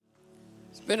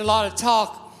There's been a lot of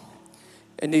talk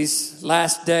in these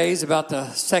last days about the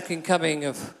second coming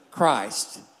of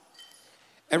Christ.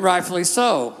 And rightfully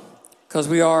so, because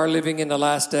we are living in the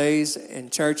last days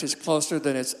and church is closer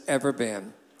than it's ever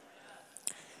been.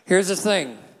 Here's the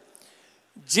thing.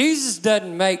 Jesus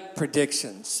doesn't make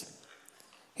predictions.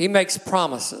 He makes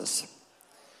promises.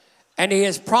 And he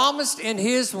has promised in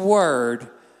his word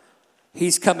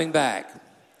he's coming back.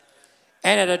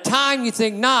 And at a time you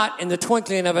think not, in the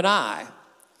twinkling of an eye.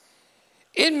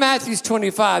 In Matthew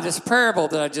 25, this parable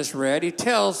that I just read, he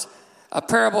tells a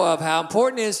parable of how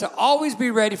important it is to always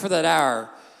be ready for that hour,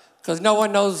 because no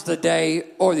one knows the day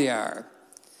or the hour.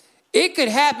 It could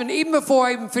happen even before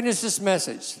I even finish this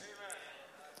message.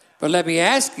 But let me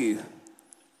ask you,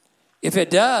 if it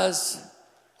does,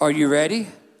 are you ready?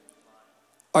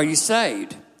 Are you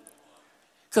saved?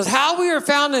 Because how we are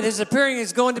found at his appearing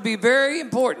is going to be very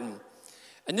important.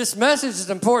 And this message is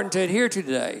important to adhere to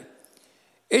today.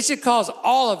 It should cause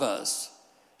all of us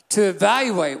to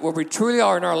evaluate where we truly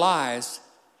are in our lives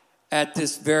at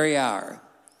this very hour.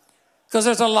 Because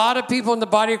there's a lot of people in the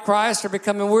body of Christ who are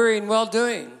becoming weary and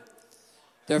well-doing.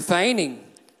 They're fainting.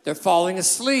 They're falling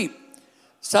asleep.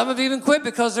 Some have even quit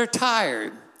because they're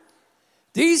tired.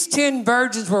 These 10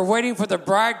 virgins were waiting for the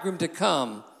bridegroom to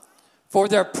come, for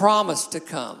their promise to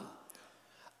come.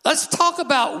 Let's talk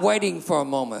about waiting for a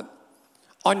moment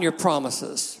on your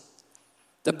promises.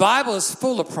 The Bible is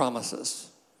full of promises.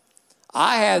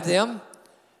 I have them.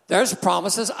 There's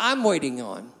promises I'm waiting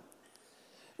on.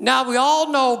 Now, we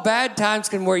all know bad times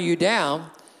can wear you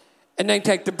down and they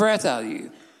take the breath out of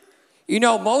you. You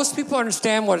know, most people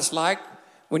understand what it's like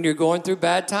when you're going through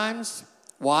bad times.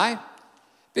 Why?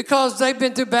 Because they've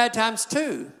been through bad times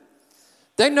too.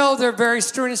 They know they're very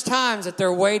strenuous times, that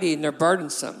they're weighty and they're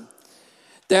burdensome.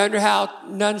 They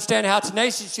understand how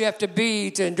tenacious you have to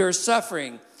be to endure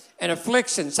suffering and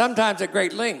affliction, sometimes at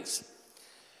great lengths.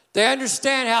 They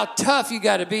understand how tough you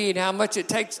got to be and how much it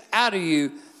takes out of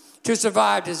you to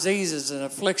survive diseases and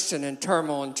affliction and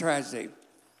turmoil and tragedy.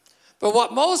 But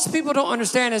what most people don't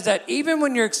understand is that even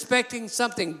when you're expecting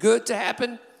something good to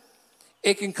happen,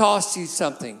 it can cost you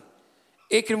something.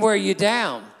 It can wear you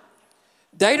down.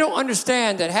 They don't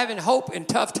understand that having hope in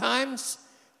tough times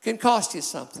can cost you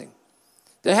something.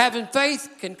 That having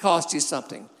faith can cost you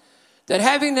something. That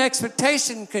having an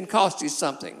expectation can cost you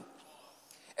something.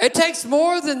 It takes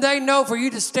more than they know for you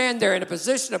to stand there in a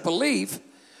position of belief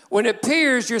when it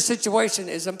appears your situation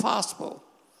is impossible.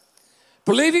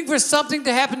 Believing for something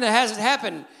to happen that hasn't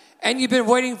happened and you've been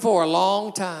waiting for a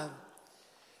long time.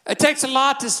 It takes a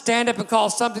lot to stand up and call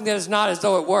something that is not as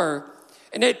though it were.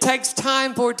 And it takes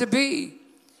time for it to be.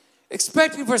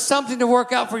 Expecting for something to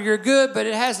work out for your good, but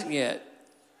it hasn't yet.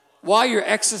 While you're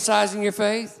exercising your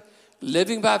faith,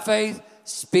 living by faith,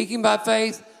 speaking by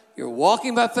faith, you're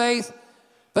walking by faith,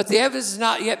 but the evidence has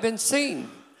not yet been seen.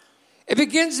 It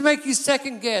begins to make you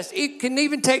second guess. It can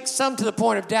even take some to the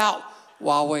point of doubt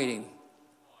while waiting.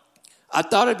 I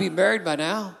thought I'd be married by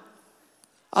now.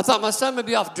 I thought my son would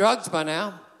be off drugs by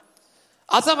now.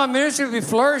 I thought my ministry would be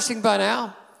flourishing by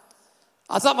now.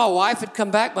 I thought my wife had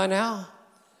come back by now.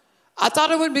 I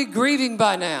thought I wouldn't be grieving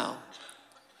by now.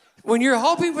 When you're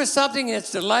hoping for something and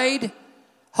it's delayed,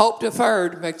 hope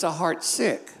deferred makes a heart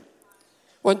sick.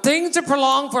 When things are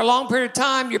prolonged for a long period of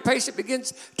time, your patience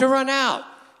begins to run out.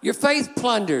 Your faith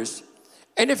plunders.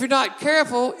 And if you're not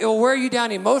careful, it will wear you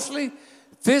down emotionally,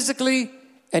 physically,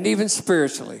 and even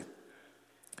spiritually.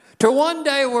 To one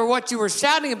day where what you were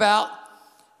shouting about,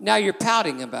 now you're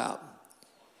pouting about.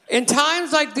 In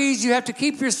times like these, you have to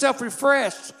keep yourself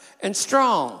refreshed and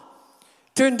strong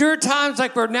to endure times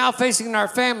like we're now facing in our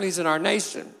families and our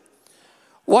nation.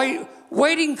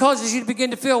 Waiting causes you to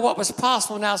begin to feel what was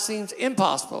possible now seems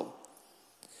impossible.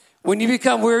 When you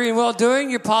become weary and well-doing,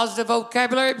 your positive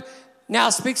vocabulary now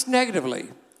speaks negatively.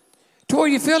 To where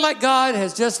you feel like God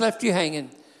has just left you hanging.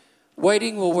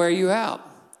 Waiting will wear you out.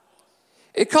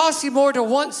 It costs you more to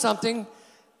want something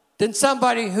than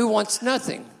somebody who wants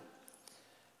nothing.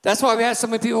 That's why we have so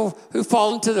many people who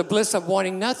fall into the bliss of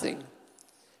wanting nothing.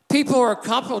 People who are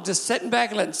comfortable just sitting back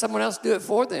and letting someone else do it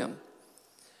for them.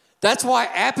 That's why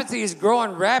apathy is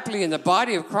growing rapidly in the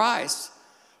body of Christ.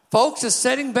 Folks are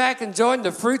sitting back enjoying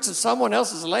the fruits of someone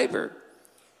else's labor.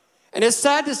 And it's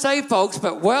sad to say, folks,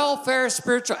 but welfare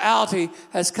spirituality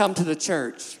has come to the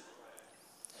church.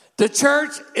 The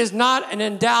church is not an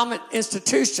endowment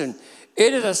institution.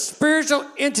 It is a spiritual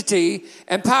entity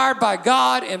empowered by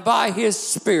God and by his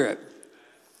Spirit.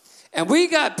 And we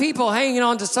got people hanging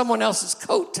on to someone else's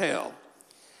coattail.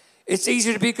 It's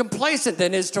easier to be complacent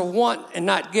than it is to want and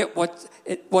not get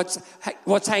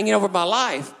what's hanging over my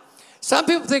life. Some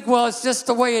people think, well, it's just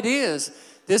the way it is.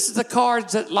 This is the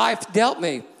cards that life dealt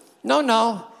me.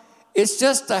 No. It's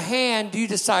just the hand you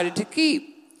decided to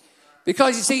keep.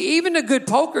 Because you see, even a good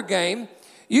poker game,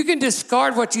 you can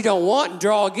discard what you don't want and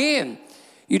draw again.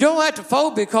 You don't have to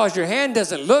fold because your hand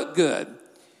doesn't look good.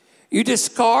 You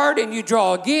discard and you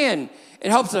draw again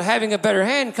in hopes of having a better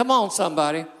hand. Come on,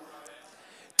 somebody.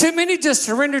 Too many just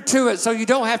surrender to it so you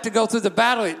don't have to go through the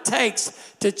battle it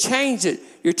takes to change it.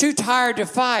 You're too tired to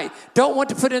fight. Don't want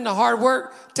to put in the hard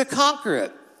work to conquer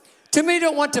it. Too many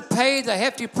don't want to pay the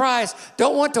hefty price.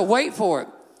 Don't want to wait for it.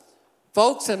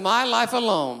 Folks, in my life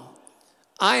alone,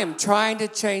 I am trying to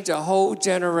change a whole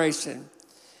generation.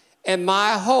 And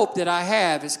my hope that I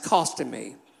have is costing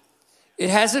me. It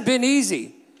hasn't been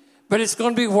easy, but it's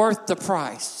going to be worth the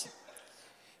price.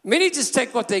 Many just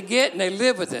take what they get and they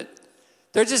live with it.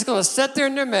 They're just going to sit there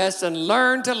in their mess and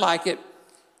learn to like it.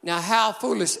 Now, how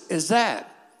foolish is that?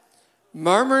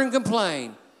 Murmur and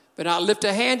complain, but not lift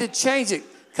a hand to change it.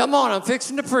 Come on, I'm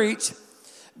fixing to preach.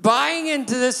 Buying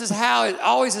into this is how it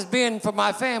always has been for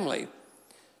my family.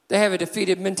 They have a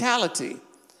defeated mentality.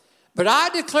 But I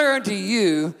declare unto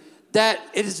you that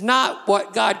it is not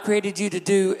what God created you to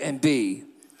do and be.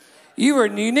 You were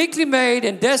uniquely made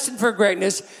and destined for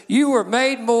greatness. You were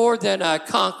made more than a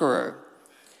conqueror.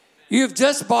 You've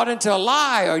just bought into a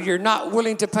lie, or you're not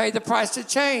willing to pay the price to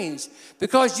change,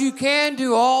 because you can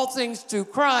do all things through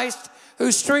Christ who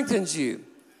strengthens you.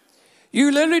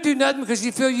 You literally do nothing because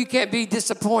you feel you can't be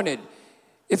disappointed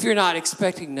if you're not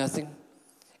expecting nothing.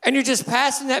 And you're just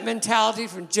passing that mentality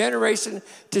from generation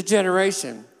to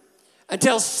generation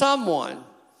until someone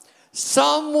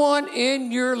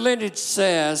in your lineage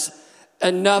says,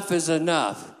 enough is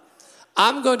enough.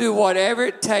 I'm going to do whatever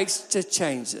it takes to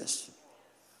change this.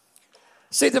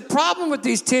 See, the problem with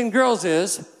these 10 girls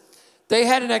is they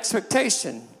had an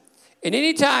expectation. And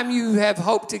anytime you have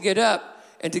hope to get up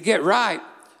and to get right,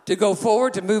 to go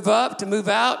forward, to move up, to move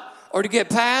out, or to get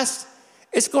past,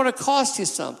 it's going to cost you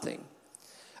something.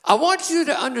 I want you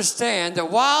to understand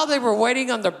that while they were waiting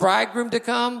on the bridegroom to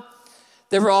come,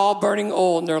 they were all burning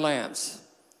oil in their lamps.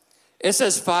 It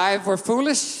says 5 were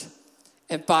foolish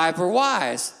and 5 were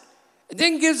wise. It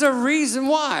then gives a reason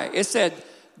why. It said,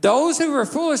 those who were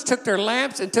foolish took their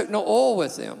lamps and took no oil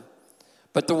with them.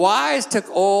 But the wise took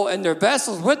oil in their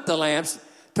vessels with the lamps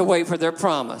to wait for their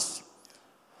promise.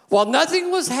 While nothing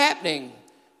was happening,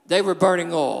 they were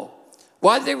burning oil.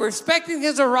 While they were expecting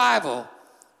his arrival,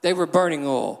 they were burning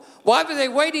oil. While were they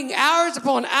waiting hours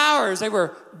upon hours, they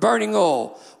were burning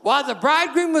oil. While the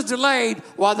bridegroom was delayed,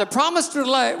 while the promise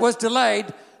was delayed,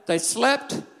 they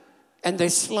slept and they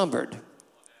slumbered.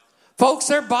 Folks,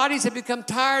 their bodies had become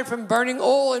tired from burning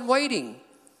oil and waiting.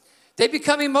 They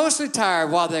become emotionally tired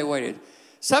while they waited.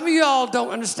 Some of you all don't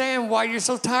understand why you're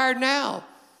so tired now.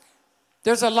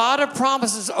 There's a lot of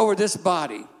promises over this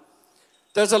body.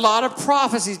 There's a lot of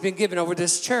prophecies being given over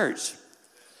this church.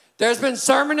 There's been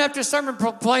sermon after sermon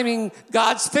proclaiming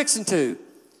God's fixing to,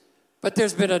 but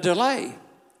there's been a delay.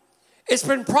 It's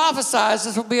been prophesied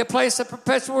this will be a place of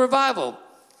perpetual revival,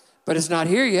 but it's not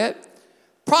here yet.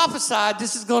 Prophesied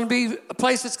this is going to be a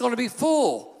place that's going to be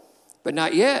full, but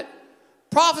not yet.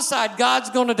 Prophesied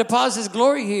God's going to deposit his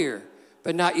glory here,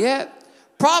 but not yet.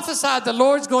 Prophesied the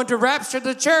Lord's going to rapture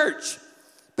the church,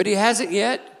 but he hasn't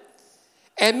yet.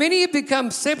 And many have become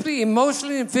simply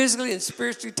emotionally and physically and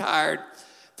spiritually tired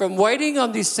from waiting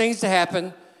on these things to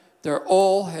happen. Their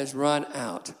oil has run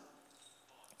out.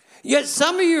 Yet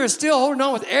some of you are still holding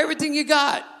on with everything you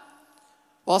got,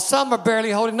 while some are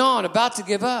barely holding on, about to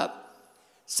give up.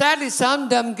 Sadly, some of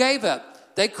them gave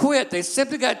up. They quit. They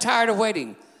simply got tired of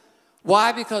waiting.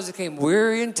 Why? Because they became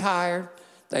weary and tired.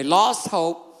 They lost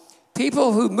hope.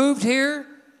 People who moved here,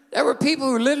 there were people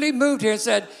who literally moved here and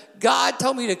said, God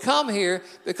told me to come here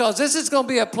because this is going to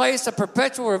be a place of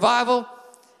perpetual revival.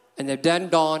 And they've done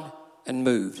gone and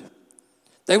moved.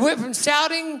 They went from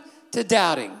shouting to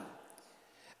doubting.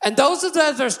 And those of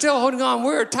us that are still holding on,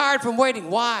 we're tired from waiting.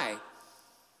 Why?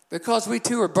 Because we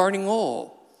too are burning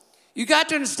oil. You got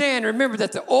to understand, remember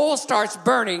that the oil starts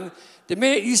burning the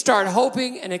minute you start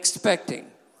hoping and expecting.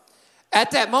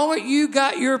 At that moment you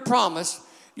got your promise,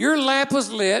 your lamp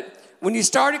was lit. When you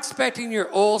start expecting, your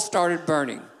oil started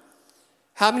burning.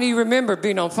 How many of you remember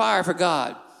being on fire for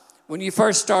God when you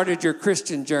first started your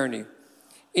Christian journey?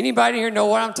 Anybody here know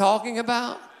what I'm talking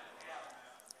about?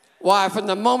 Why, from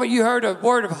the moment you heard a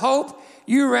word of hope,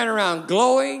 you ran around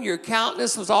glowing. Your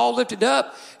countenance was all lifted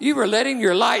up. You were letting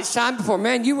your light shine before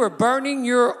men. You were burning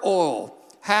your oil.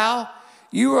 How?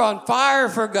 You were on fire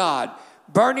for God,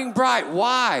 burning bright.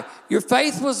 Why? Your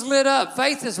faith was lit up.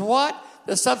 Faith is what?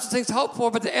 The substance of things hoped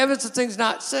for, but the evidence of things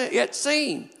not yet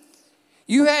seen.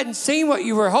 You hadn't seen what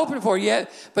you were hoping for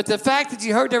yet, but the fact that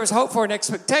you heard there was hope for an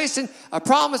expectation, a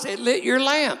promise, it lit your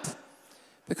lamp.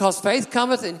 Because faith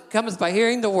cometh by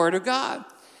hearing the word of God.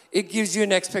 It gives you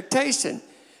an expectation.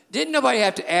 Didn't nobody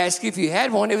have to ask you if you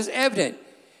had one. It was evident.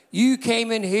 You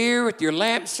came in here with your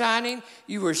lamp shining.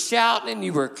 You were shouting.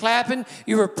 You were clapping.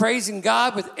 You were praising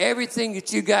God with everything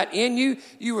that you got in you.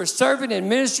 You were serving in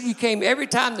ministry. You came every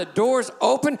time the doors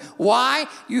opened. Why?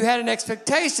 You had an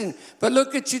expectation. But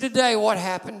look at you today. What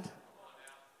happened?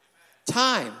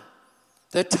 Time.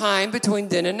 The time between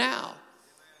then and now.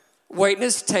 Waiting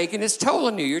is taking its toll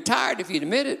on you. You're tired if you'd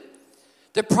admit it.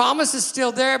 The promise is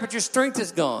still there, but your strength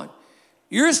is gone.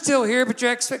 You're still here, but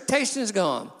your expectation is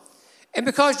gone. And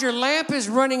because your lamp is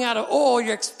running out of oil,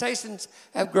 your expectations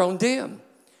have grown dim.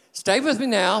 Stay with me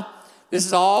now. This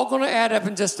is all going to add up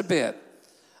in just a bit.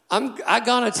 I'm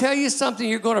going to tell you something.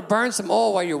 You're going to burn some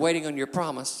oil while you're waiting on your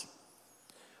promise.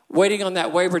 Waiting on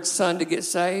that wayward son to get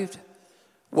saved.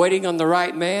 Waiting on the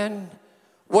right man.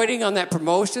 Waiting on that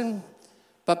promotion.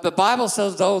 But the Bible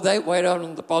says, though they wait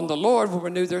on the Lord, will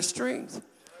renew their strength.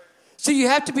 So you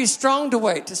have to be strong to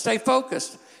wait, to stay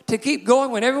focused, to keep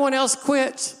going when everyone else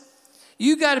quits.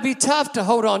 You got to be tough to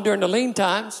hold on during the lean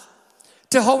times,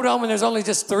 to hold on when there's only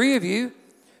just 3 of you,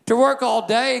 to work all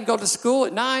day and go to school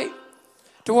at night,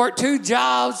 to work 2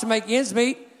 jobs to make ends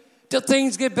meet till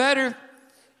things get better.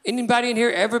 Anybody in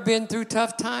here ever been through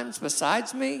tough times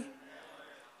besides me?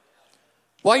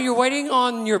 While you're waiting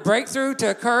on your breakthrough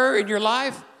to occur in your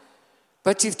life,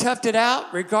 but you've toughed it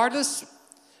out regardless.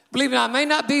 Believe me, I may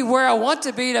not be where I want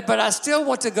to be, but I still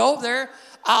want to go there.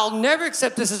 I'll never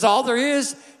accept this is all there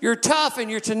is. You're tough and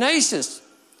you're tenacious.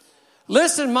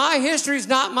 Listen, my history is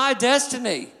not my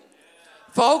destiny.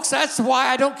 Folks, that's why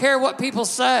I don't care what people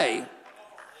say.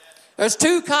 There's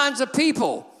 2 kinds of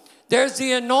people. There's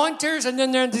the anointers and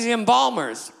then there's the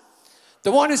embalmers.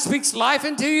 The one who speaks life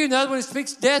into you and the other one who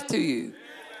speaks death to you.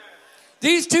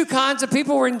 These 2 kinds of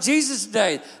people were in Jesus'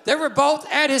 day. They were both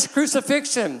at his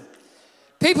crucifixion.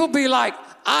 People be like,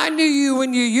 I knew you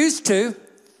when you used to.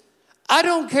 I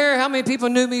don't care how many people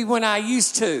knew me when I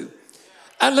used to.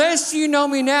 Unless you know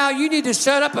me now, you need to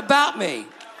shut up about me.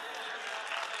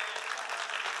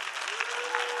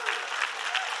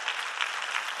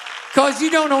 Because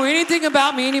you don't know anything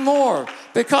about me anymore.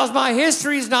 Because my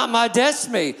history is not my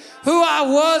destiny. Who I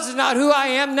was is not who I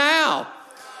am now.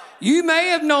 You may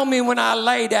have known me when I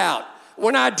laid out,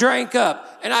 when I drank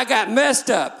up, and I got messed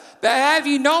up. But have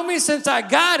you known me since I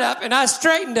got up and I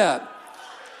straightened up?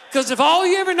 Because if all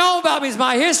you ever know about me is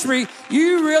my history,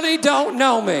 you really don't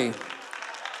know me.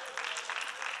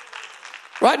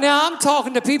 Right now, I'm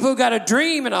talking to people who got a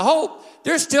dream and a hope.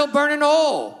 They're still burning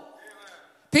oil.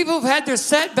 People who've had their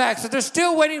setbacks, but they're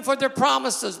still waiting for their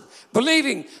promises,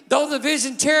 believing, though the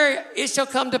vision tarry, it shall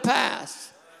come to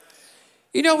pass.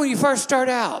 You know, when you first start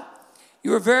out,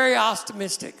 you were very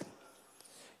optimistic.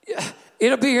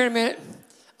 It'll be here in a minute.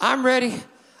 I'm ready.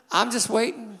 I'm just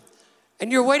waiting.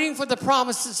 And you're waiting for the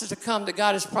promises to come that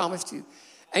God has promised you.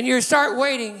 And you start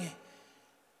waiting.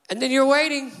 And then you're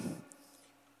waiting.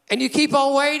 And you keep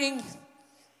on waiting.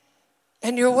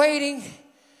 And you're waiting.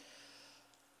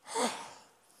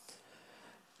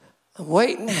 I'm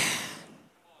waiting.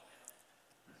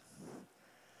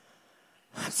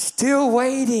 I'm still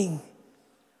waiting.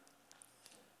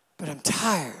 But I'm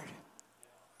tired.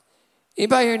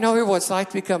 Anybody here know what it's like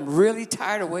to become really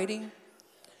tired of waiting?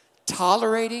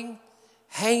 Tolerating?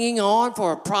 Hanging on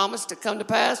for a promise to come to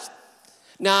pass?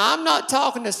 Now, I'm not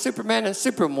talking to Superman and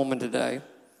Superwoman today.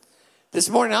 This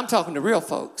morning, I'm talking to real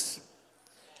folks.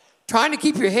 Trying to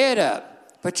keep your head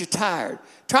up, but you're tired.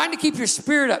 Trying to keep your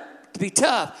spirit up, to be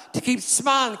tough, to keep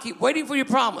smiling, to keep waiting for your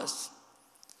promise.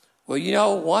 Well, you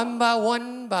know, one by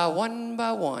one, by one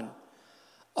by one,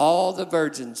 all the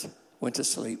virgins went to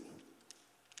sleep.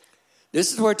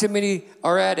 This is where too many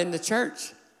are at in the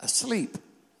church, asleep.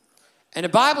 And the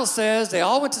Bible says they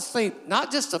all went to sleep,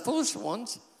 not just the foolish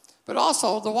ones, but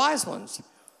also the wise ones.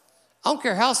 I don't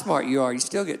care how smart you are, you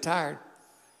still get tired.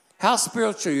 How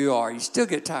spiritual you are, you still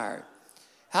get tired.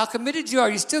 How committed you are,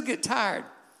 you still get tired.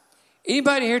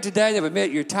 Anybody here today that would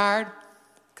admit you're tired?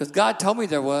 Because God told me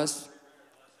there was.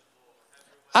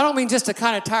 I don't mean just the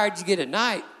kind of tired you get at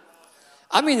night.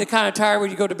 I mean the kind of tired where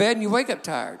you go to bed and you wake up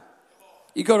tired.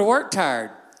 You go to work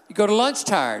tired. You go to lunch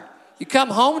tired. You come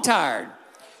home tired.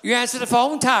 You answer the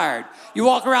phone tired. You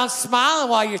walk around smiling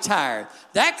while you're tired.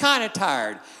 That kind of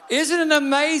tired. Isn't it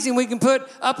amazing we can put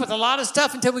up with a lot of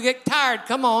stuff until we get tired?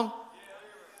 Come on.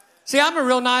 See, I'm a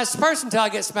real nice person until I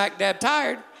get smack dab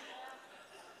tired.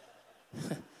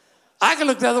 I can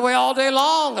look the other way all day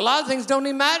long. A lot of things don't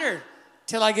even matter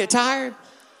till I get tired.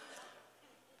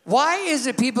 Why is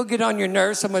it people get on your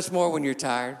nerves so much more when you're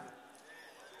tired?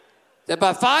 That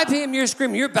by 5 p.m. you're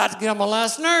screaming, you're about to get on my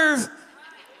last nerve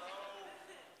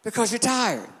because you're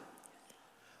tired.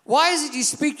 Why is it you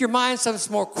speak your mind so much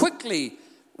more quickly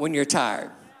when you're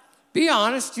tired? Be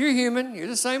honest, you're human, you're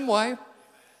the same way.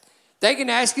 They can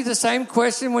ask you the same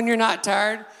question when you're not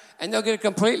tired, and they'll get a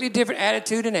completely different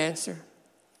attitude and answer.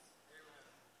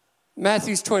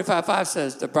 Matthew 25:5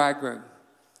 says, the bridegroom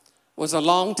was a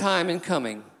long time in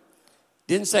coming.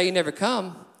 Didn't say he never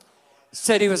come.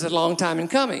 Said he was a long time in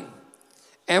coming.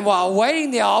 And while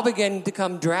waiting, they all began to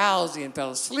become drowsy and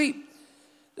fell asleep.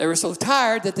 They were so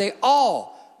tired that they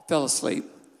all fell asleep.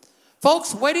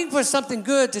 Folks, waiting for something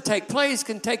good to take place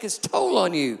can take its toll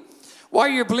on you while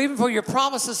you're believing for your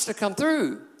promises to come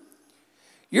through.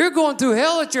 You're going through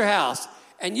hell at your house,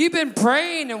 and you've been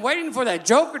praying and waiting for that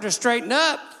joker to straighten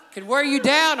up. Can wear you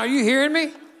down. Are you hearing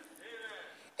me?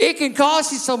 It can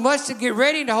cost you so much to get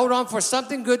ready to hold on for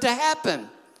something good to happen,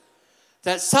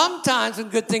 that sometimes when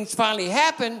good things finally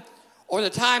happen, or the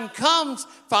time comes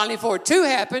finally for it to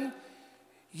happen,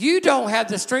 you don't have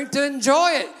the strength to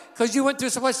enjoy it because you went through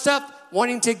so much stuff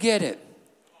wanting to get it.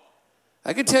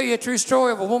 I can tell you a true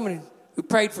story of a woman who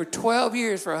prayed for 12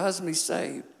 years for her husband to be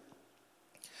saved.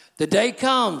 The day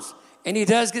comes and he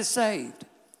does get saved.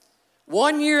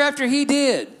 1 year after he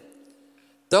did,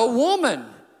 the woman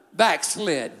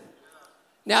backslid.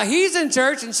 Now he's in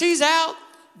church and she's out.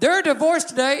 They're divorced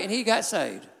today and he got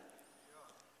saved.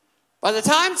 By the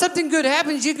time something good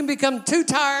happens, you can become too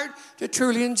tired to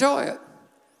truly enjoy it.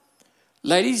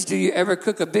 Ladies, do you ever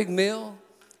cook a big meal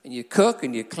and you cook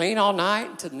and you clean all night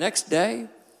until the next day?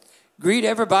 Greet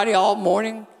everybody all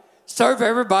morning, serve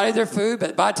everybody their food,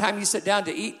 but by the time you sit down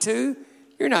to eat too,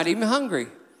 you're not even hungry.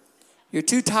 You're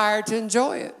too tired to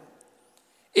enjoy it.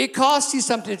 It costs you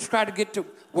something to try to get to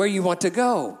where you want to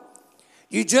go.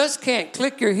 You just can't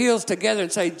click your heels together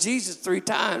and say Jesus 3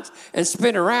 times and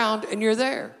spin around and you're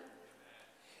there.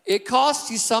 It costs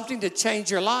you something to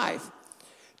change your life,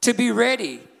 to be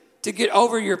ready, to get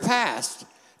over your past,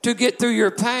 to get through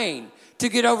your pain, to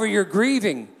get over your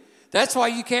grieving. That's why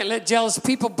you can't let jealous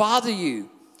people bother you,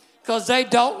 because they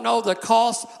don't know the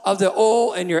cost of the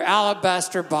oil in your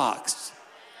alabaster box.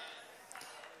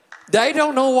 They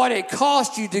don't know what it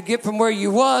cost you to get from where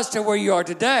you was to where you are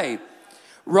today.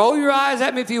 Roll your eyes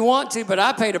at me if you want to, but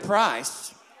I paid a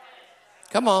price.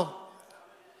 Come on.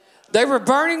 They were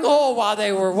burning oil while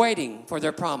they were waiting for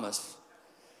their promise.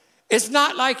 It's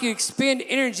not like you expend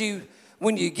energy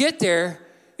when you get there.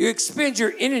 You expend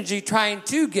your energy trying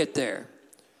to get there.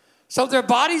 So their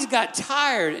bodies got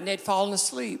tired and they'd fallen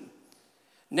asleep.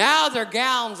 Now their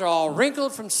gowns are all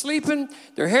wrinkled from sleeping.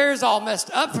 Their hair is all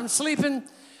messed up from sleeping.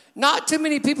 Not too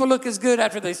many people look as good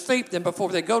after they sleep than before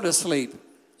they go to sleep.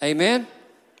 Amen?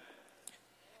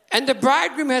 And the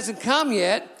bridegroom hasn't come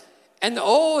yet, and the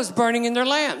oil is burning in their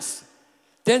lamps.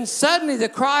 Then suddenly the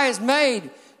cry is made,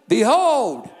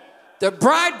 behold, the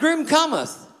bridegroom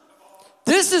cometh.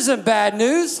 This isn't bad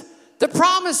news. The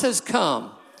promise has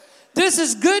come. This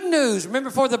is good news. Remember,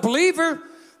 for the believer,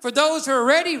 for those who are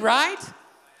ready, right?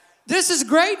 This is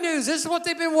great news. This is what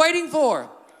they've been waiting for.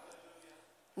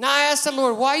 Now I asked the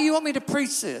Lord, why do you want me to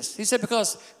preach this? He said,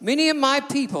 because many of my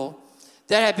people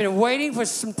that have been waiting for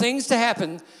some things to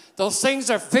happen, those things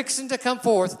are fixing to come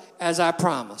forth as I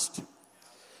promised.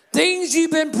 Things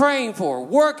you've been praying for,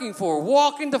 working for,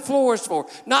 walking the floors for,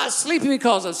 not sleeping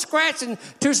because of, scratching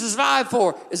to survive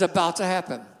for, is about to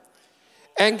happen.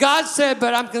 And God said,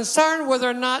 but I'm concerned whether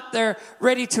or not they're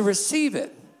ready to receive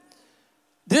it.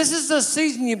 This is the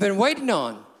season you've been waiting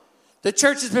on. The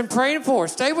church has been praying for.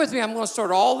 Stay with me. I'm going to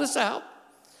sort all this out.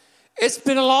 It's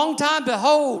been a long time.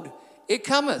 Behold, it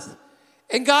cometh.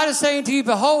 And God is saying to you,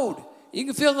 behold, you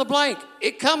can fill in the blank.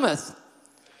 It cometh.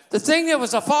 The thing that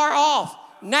was afar off,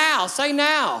 now, say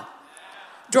now,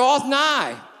 draweth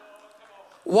nigh.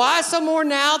 Why some more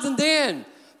now than then?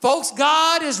 Folks,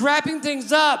 God is wrapping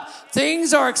things up.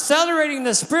 Things are accelerating in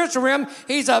the spiritual realm.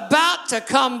 He's about to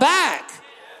come back.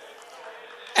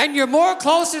 And you're more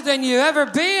closer than you've ever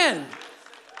been.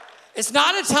 It's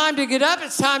not a time to get up.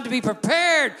 It's time to be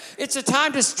prepared. It's a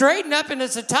time to straighten up, and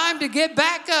it's a time to get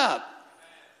back up.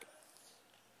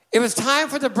 It was time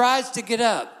for the brides to get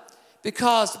up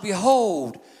because,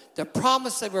 behold, the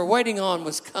promise they were waiting on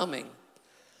was coming.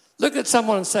 Look at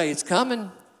someone and say, it's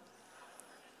coming.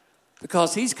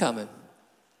 Because he's coming.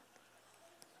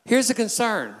 Here's the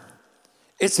concern.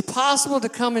 It's possible to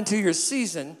come into your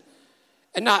season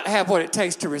and not have what it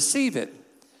takes to receive it.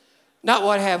 Not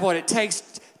have what it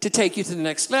takes to take you to the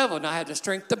next level, not have the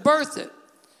strength to birth it.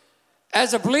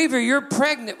 As a believer, you're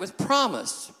pregnant with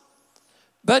promise.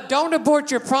 But don't abort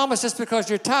your promise just because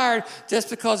you're tired, just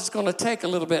because it's going to take a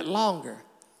little bit longer.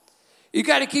 You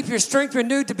got to keep your strength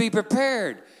renewed to be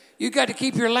prepared. You got to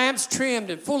keep your lamps trimmed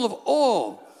and full of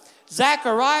oil.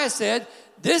 Zechariah said,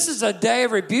 this is a day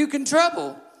of rebuke and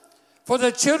trouble. For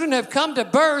the children have come to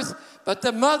birth, but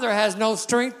the mother has no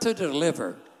strength to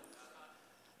deliver.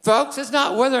 Folks, it's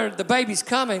not whether the baby's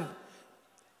coming.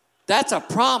 That's a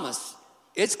promise.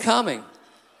 It's coming.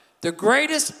 The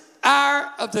greatest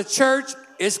hour of the church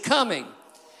is coming.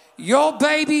 Your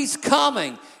baby's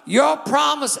coming. Your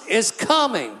promise is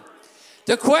coming.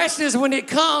 The question is, when it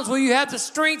comes, will you have the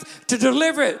strength to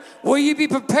deliver it? Will you be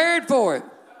prepared for it?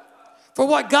 For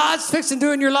what God's fixing to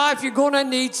do in your life, you're going to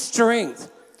need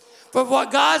strength. For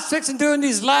what God's fixing to do in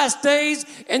these last days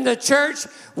in the church,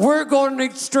 we're going to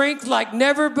need strength like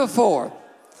never before.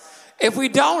 If we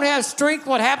don't have strength,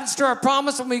 what happens to our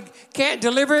promise when we can't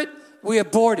deliver it? We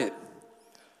abort it.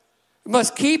 We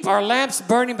must keep our lamps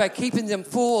burning by keeping them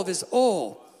full of His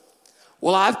oil.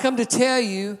 Well, I've come to tell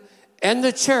you, and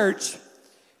the church,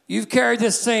 you've carried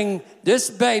this thing, this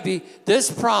baby,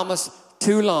 this promise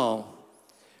too long.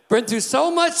 Been through so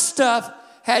much stuff,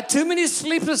 had too many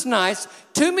sleepless nights,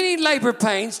 too many labor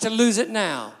pains to lose it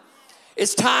now.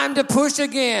 It's time to push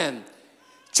again.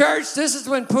 Church, this is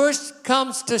when push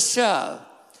comes to shove.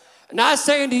 And I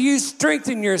say unto you,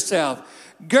 strengthen yourself.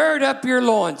 Gird up your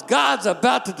loins. God's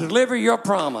about to deliver your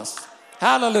promise.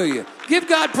 Hallelujah. Give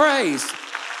God praise.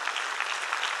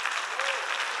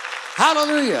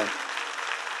 Hallelujah.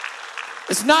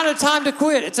 It's not a time to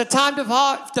quit. It's a time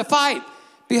to fight.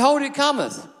 Behold, it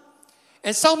cometh.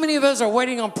 And so many of us are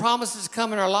waiting on promises to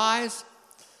come in our lives,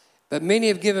 but many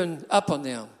have given up on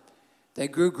them. They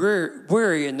grew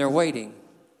weary in their waiting.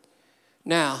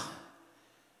 Now,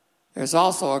 there's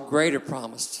also a greater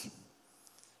promise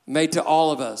made to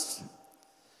all of us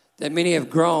that many have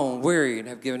grown weary and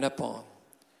have given up on.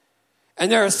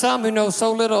 And there are some who know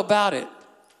so little about it,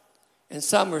 and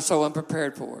some are so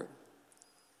unprepared for it.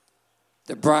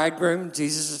 The bridegroom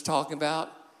Jesus is talking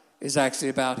about is actually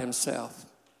about Himself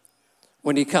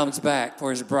when He comes back for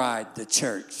His bride, the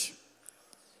church.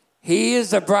 He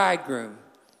is the bridegroom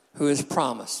who is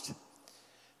promised.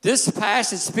 This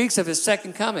passage speaks of His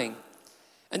second coming,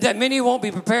 and that many won't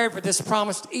be prepared for this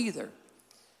promise either.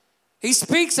 He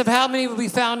speaks of how many will be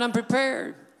found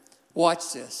unprepared.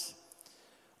 Watch this.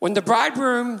 When the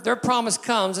bridegroom, their promise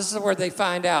comes, this is where they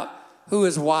find out who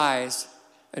is wise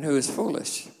and who is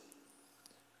foolish.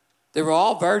 They were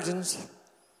all virgins.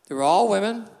 They were all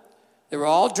women. They were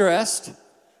all dressed.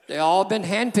 They all been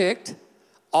handpicked,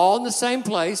 all in the same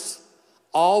place,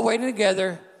 all waiting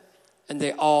together, and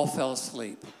they all fell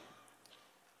asleep.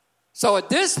 So at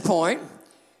this point,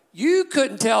 you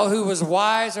couldn't tell who was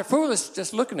wise or foolish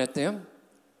just looking at them.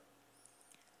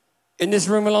 In this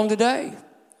room alone today,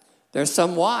 there's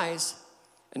some wise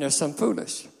and there's some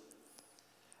foolish.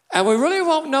 And we really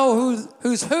won't know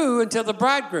who's who until the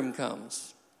bridegroom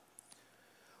comes.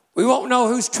 We won't know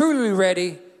who's truly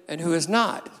ready and who is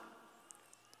not.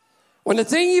 When the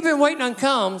thing you've been waiting on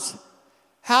comes,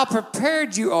 how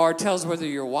prepared you are tells whether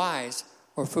you're wise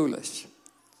or foolish.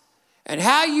 And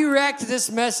how you react to this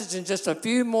message in just a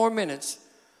few more minutes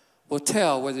will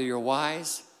tell whether you're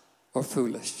wise or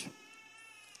foolish.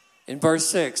 In verse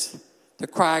 6, the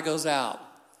cry goes out,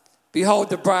 behold,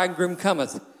 the bridegroom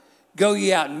cometh. Go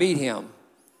ye out and meet him.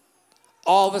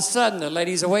 All of a sudden, the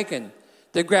ladies awaken.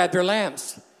 They grab their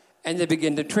lamps and they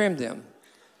begin to trim them,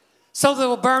 so they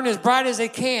will burn as bright as they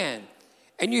can.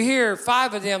 And you hear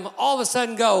 5 of them all of a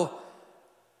sudden go,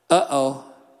 uh-oh.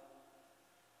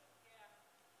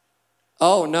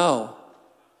 Oh, no.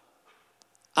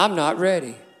 I'm not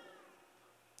ready.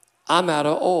 I'm out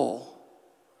of oil.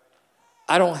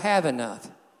 I don't have enough.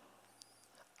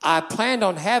 I planned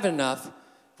on having enough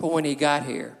for when he got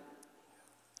here.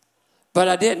 But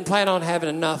I didn't plan on having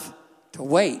enough to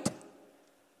wait.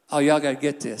 Oh, y'all got to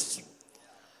get this.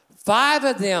 5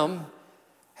 of them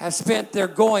have spent their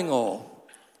going oil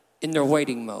in their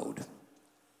waiting mode.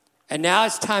 And now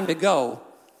it's time to go.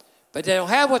 But they don't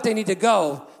have what they need to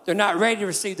go. They're not ready to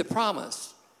receive the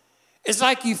promise. It's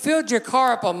like you filled your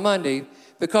car up on Monday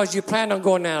because you planned on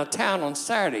going out of town on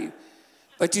Saturday,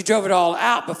 but you drove it all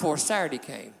out before Saturday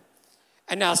came.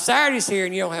 And now Saturday's here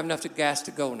and you don't have enough gas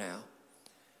to go now.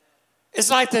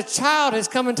 It's like the child has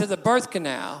come into the birth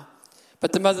canal,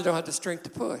 but the mother don't have the strength to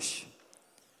push.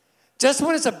 Just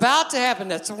when it's about to happen,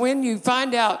 that's when you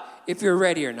find out if you're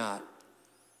ready or not.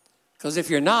 Because if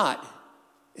you're not,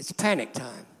 it's panic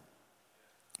time.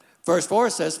 Verse 4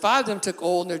 says, 5 of them took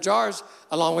oil in their jars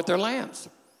along with their lamps.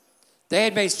 They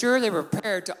had made sure they were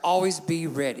prepared to always be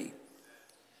ready.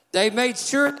 They made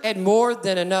sure they had more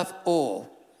than enough oil.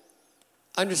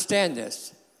 understand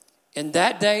this. In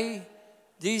that day,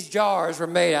 these jars were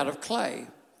made out of clay,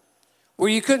 where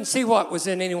you couldn't see what was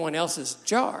in anyone else's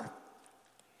jar.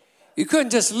 You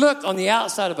couldn't just look on the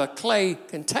outside of a clay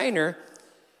container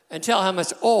and tell how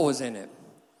much oil was in it.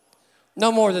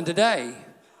 No more than today.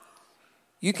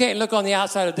 You can't look on the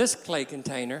outside of this clay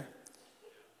container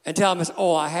and tell how much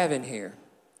oil I have in here.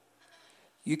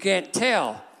 You can't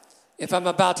tell if I'm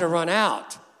about to run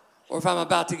out, or if I'm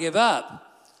about to give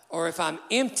up, or if I'm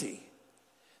empty.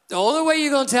 The only way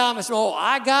you're going to tell how much oil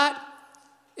I got,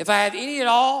 if I have any at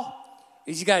all,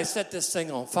 is you got to set this thing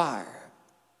on fire.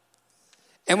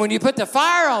 And when you put the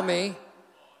fire on me,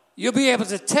 you'll be able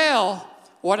to tell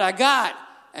what I got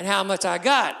and how much I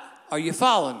got. Are you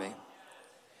following me?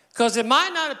 Because it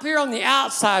might not appear on the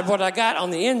outside what I got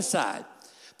on the inside.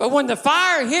 But when the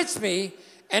fire hits me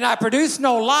and I produce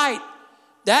no light,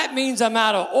 that means I'm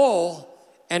out of oil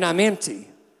and I'm empty.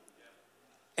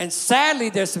 And sadly,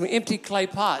 there's some empty clay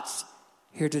pots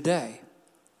here today.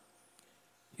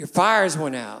 Your fires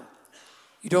went out.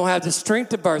 You don't have the strength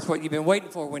to birth what you've been waiting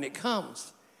for when it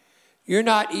comes. You're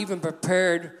not even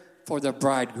prepared for the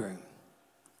bridegroom.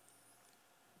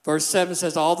 Verse 7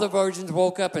 says, all the virgins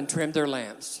woke up and trimmed their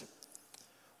lamps.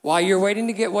 While you're waiting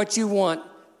to get what you want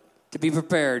to be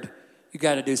prepared, you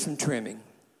got to do some trimming.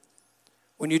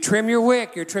 When you trim your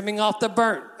wick, you're trimming off the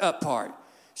burnt up part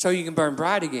so you can burn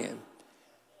bright again.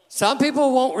 Some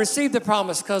people won't receive the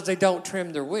promise because they don't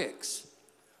trim their wicks.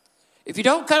 If you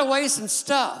don't cut away some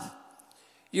stuff,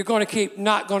 you're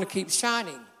not going to keep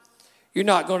shining. You're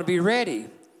not going to be ready.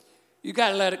 You got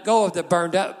to let it go of the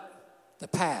burned up, the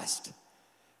past.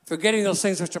 Forgetting those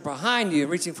things which are behind you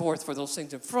and reaching forth for those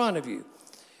things in front of you.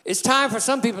 It's time for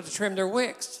some people to trim their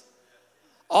wicks.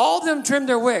 All of them trim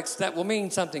their wicks. That will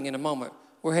mean something in a moment.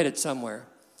 We're headed somewhere.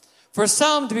 For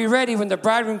some to be ready when the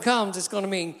bridegroom comes, it's going to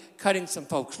mean cutting some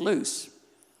folks loose.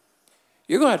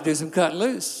 You're going to have to do some cutting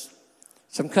loose,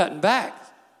 some cutting back,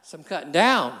 some cutting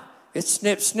down. It's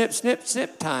snip, snip, snip,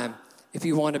 snip time if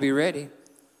you want to be ready.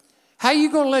 How are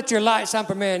you going to let your light shine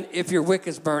for men if your wick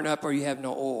is burnt up or you have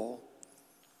no oil?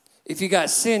 If you got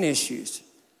sin issues,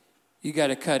 you got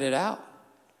to cut it out.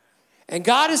 And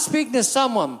God is speaking to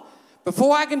someone.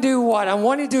 Before I can do what I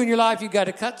want to do in your life, you got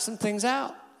to cut some things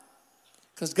out.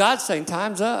 Because God's saying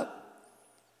time's up.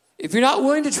 If you're not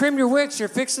willing to trim your wicks, you're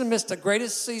fixing to miss the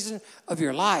greatest season of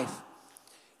your life.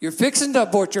 You're fixing to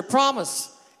abort your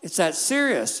promise. It's that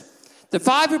serious. The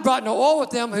 5 who brought no oil with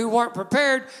them, who weren't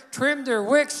prepared, trimmed their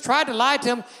wicks, tried to light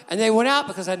them, and they went out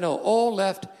because they had no oil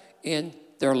left in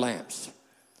their lamps.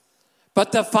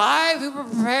 But the 5 who were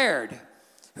prepared,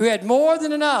 who had more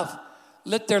than enough,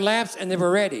 lit their lamps and they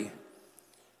were ready.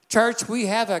 Church, we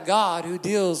have a God who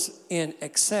deals in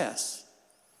excess.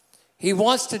 He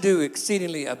wants to do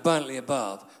exceedingly abundantly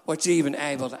above what you're even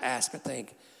able to ask or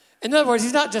think. In other words,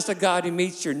 he's not just a God who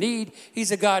meets your need.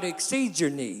 He's a God who exceeds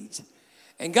your needs.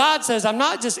 And God says, I'm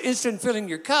not just interested in filling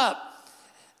your cup.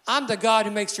 I'm the God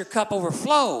who makes your cup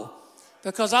overflow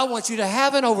because I want you to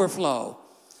have an overflow.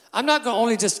 I'm not going to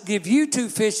only just give you 2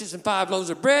 fishes and 5 loaves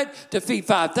of bread to feed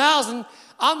 5,000.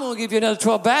 I'm going to give you another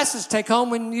 12 baskets to take home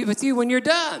with you when you're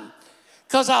done.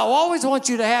 Because I always want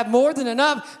you to have more than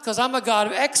enough because I'm a God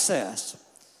of excess.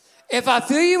 If I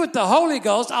fill you with the Holy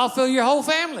Ghost, I'll fill your whole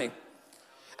family.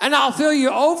 And I'll fill you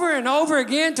over and over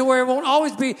again to where it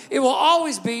will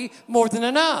always be more than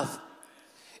enough.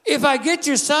 If I get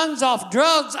your sons off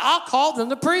drugs, I'll call them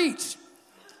to preach.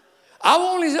 I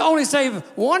won't only save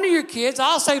one of your kids,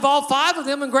 I'll save all 5 of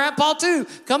them and grandpa too.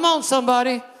 Come on,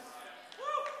 somebody.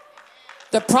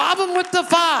 The problem with the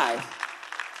 5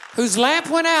 whose lamp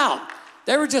went out,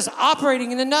 they were just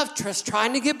operating in enough, just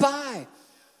trying to get by.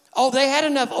 Oh, they had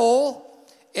enough oil.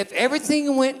 If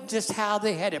everything went just how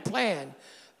they had it planned,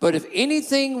 but if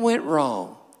anything went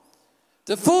wrong,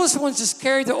 the foolish ones just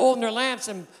carried the oil in their lamps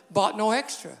and bought no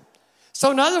extra.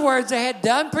 So in other words, they had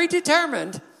done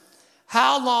predetermined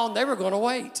how long they were going to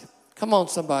wait. Come on,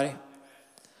 somebody.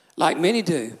 Like many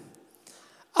do.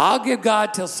 I'll give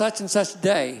God till such and such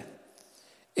day.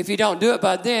 If you don't do it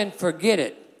by then, forget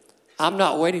it. I'm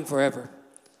not waiting forever.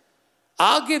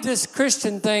 I'll give this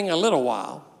Christian thing a little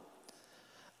while.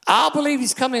 I'll believe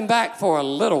he's coming back for a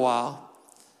little while.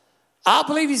 I'll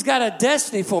believe he's got a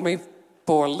destiny for me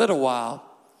for a little while.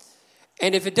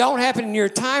 And if it don't happen in your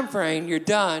time frame, you're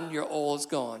done, your oil is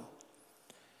gone.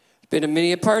 There's been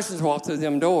many persons walk through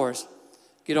them doors,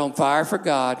 get on fire for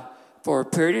God for a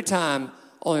period of time,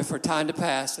 only for time to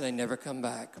pass, and they never come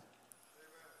back.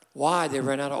 Why? They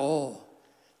ran out of oil.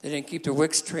 They didn't keep their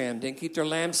wicks trimmed, didn't keep their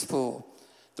lamps full.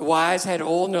 The wise had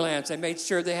oil in their lamps. They made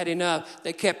sure they had enough.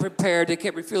 They kept prepared. They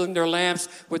kept refueling their lamps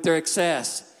with their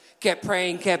excess. kept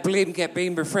praying, kept believing, kept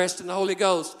being refreshed in the Holy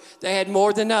Ghost. They had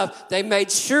more than enough. They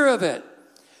made sure of it.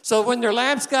 So when their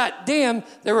lamps got dim,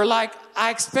 they were like,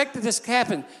 I expected this to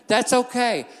happen. That's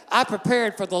okay. I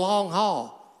prepared for the long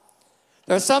haul.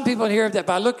 There are some people in here that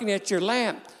by looking at your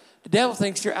lamp, the devil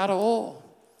thinks you're out of oil,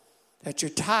 that you're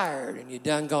tired and you're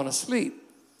done gone to sleep.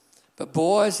 But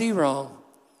boy, is he wrong.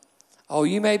 Oh,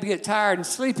 you may get tired and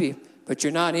sleepy, but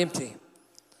you're not empty.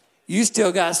 You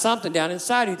still got something down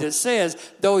inside you that says,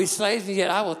 though he slays me,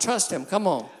 yet I will trust him. Come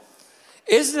on.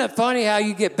 Isn't it funny how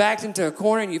you get backed into a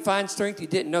corner and you find strength you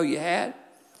didn't know you had?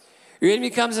 Your enemy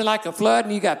comes in like a flood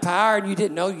and you got power and you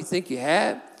didn't know you think you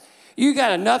had. You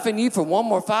got enough in you for one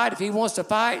more fight if he wants to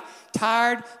fight.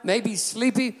 Tired, maybe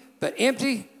sleepy, but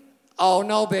empty. Oh,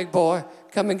 no, big boy.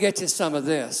 Come and get you some of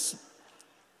this.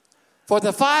 For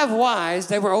the 5 wise,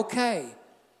 they were okay.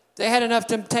 They had enough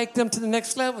to take them to the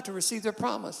next level to receive their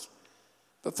promise.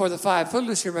 But for the 5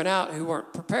 foolish who ran out, who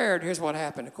weren't prepared, here's what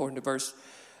happened according to verse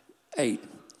 8.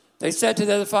 They said to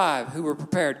the other 5 who were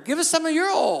prepared, give us some of your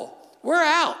oil. We're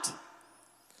out.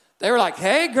 They were like,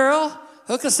 hey, girl,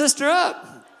 hook a sister up.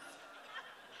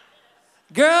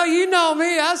 Girl, you know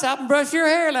me. I was helping brush your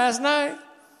hair last night.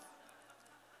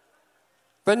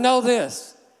 But know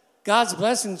this, God's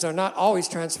blessings are not always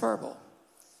transferable.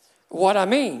 What I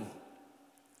mean,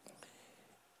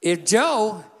 if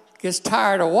Joe gets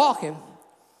tired of walking,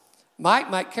 Mike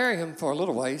might carry him for a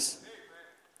little ways.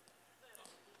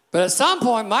 But at some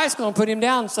point, Mike's going to put him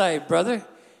down and say, brother,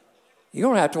 you're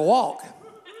going to have to walk.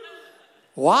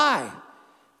 Why?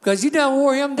 Because you done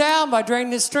wore him down by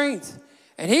draining his strength.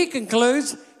 And he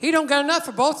concludes he don't got enough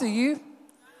for both of you.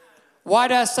 Why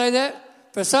did I say that?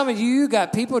 For some of you, you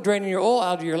got people draining your oil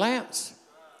out of your lamps.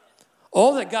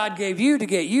 Oil that God gave you to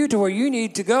get you to where you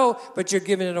need to go, but you're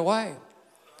giving it away.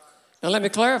 Now let me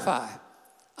clarify.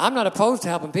 I'm not opposed to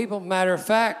helping people. Matter of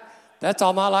fact, that's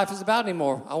all my life is about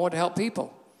anymore. I want to help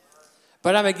people.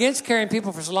 But I'm against carrying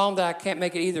people for so long that I can't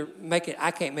make it either.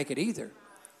 I can't make it either.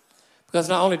 Because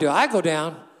not only do I go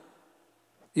down,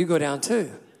 you go down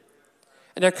too.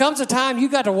 And there comes a time you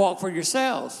got to walk for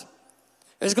yourselves.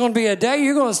 There's going to be a day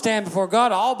you're going to stand before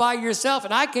God all by yourself,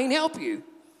 and I can't help you.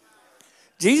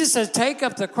 Jesus says, take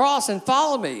up the cross and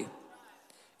follow me.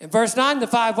 In verse 9, the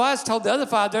 5 wise told the other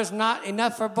 5, there's not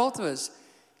enough for both of us.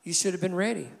 You should have been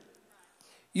ready.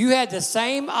 You had the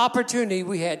same opportunity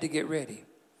we had to get ready.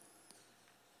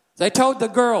 They told the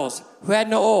girls who had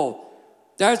no oil,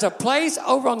 there's a place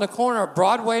over on the corner of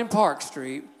Broadway and Park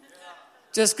Street.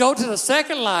 Just go to the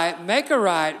second light, make a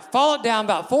right, follow it down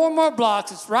about 4 more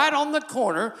blocks. It's right on the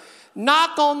corner.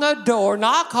 Knock on the door,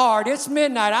 knock hard. It's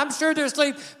midnight. I'm sure they're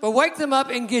asleep, but wake them up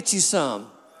and get you some.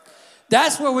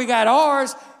 That's where we got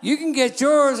ours. You can get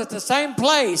yours at the same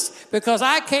place because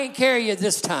I can't carry you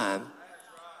this time.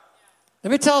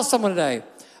 Let me tell someone today.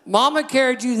 Mama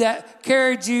carried you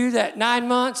that 9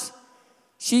 months.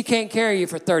 She can't carry you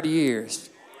for 30 years.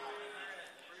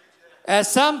 At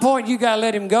some point, you got to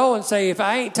let him go and say, if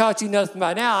I ain't taught you nothing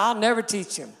by now, I'll never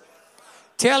teach him.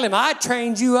 Tell him, I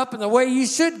trained you up in the way you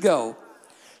should go.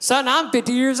 Son, I'm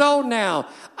 50 years old now.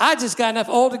 I just got enough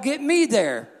oil to get me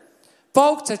there.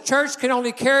 Folks, the church can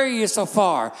only carry you so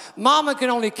far. Mama can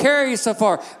only carry you so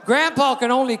far. Grandpa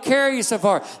can only carry you so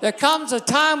far. There comes a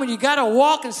time when you got to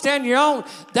walk and stand your own.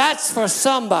 That's for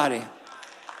somebody.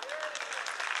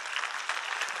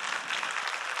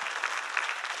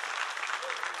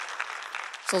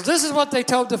 So this is what they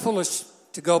told the foolish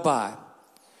to go buy.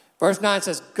 Verse 9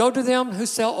 says, go to them who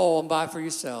sell oil and buy for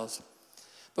yourselves.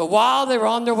 But while they were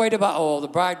on their way to buy oil, the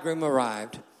bridegroom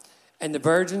arrived, and the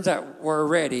virgins that were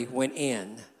ready went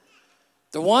in.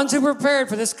 The ones who were prepared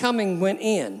for this coming went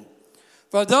in.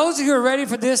 For those who are ready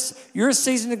for this, your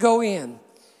season to go in.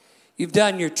 You've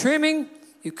done your trimming.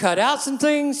 You cut out some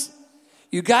things.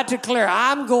 You got to declare,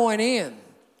 I'm going in.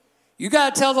 You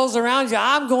got to tell those around you,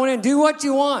 I'm going in. Do what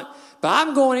you want. But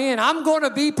I'm going in. I'm going to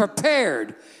be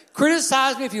prepared.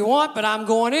 Criticize me if you want, but I'm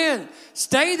going in.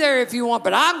 Stay there if you want,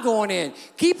 but I'm going in.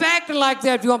 Keep acting like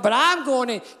that if you want, but I'm going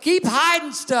in. Keep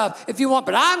hiding stuff if you want,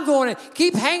 but I'm going in.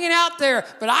 Keep hanging out there,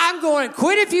 but I'm going in.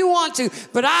 Quit if you want to,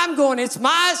 but I'm going in. It's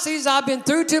my season. I've been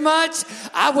through too much.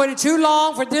 I've waited too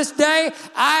long for this day.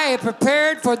 I am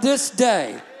prepared for this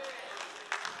day.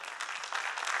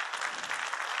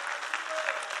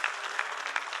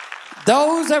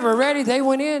 Those that were ready, they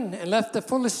went in and left the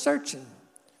foolish searching.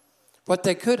 What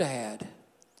they could have had,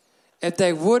 if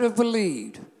they would have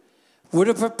believed, would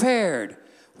have prepared,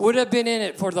 would have been in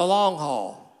it for the long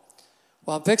haul.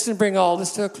 Well, I'm fixing to bring all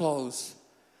this to a close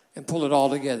and pull it all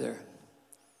together.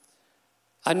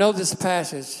 I know this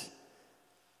passage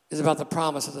is about the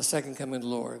promise of the second coming of the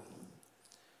Lord.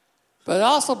 But I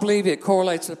also believe it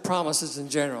correlates with promises in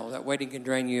general, that waiting can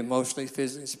drain you emotionally,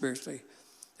 physically, spiritually,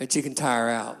 that you can tire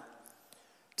out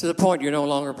to the point you're no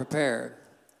longer prepared.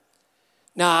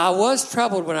 Now, I was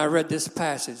troubled when I read this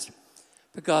passage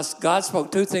because God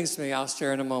spoke two things to me I'll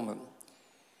share in a moment.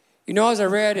 You know, as I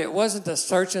read, it wasn't the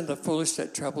searching of the foolish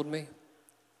that troubled me,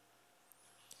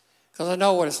 because I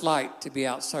know what it's like to be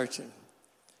out searching.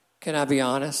 Can I be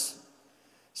honest?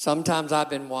 Sometimes I've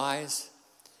been wise,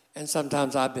 and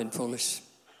sometimes I've been foolish.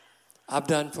 I've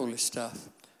done foolish stuff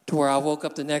to where I woke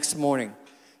up the next morning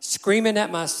screaming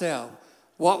at myself,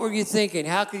 what were you thinking?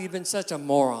 How could you have been such a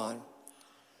moron?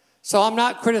 So I'm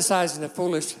not criticizing the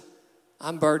foolish.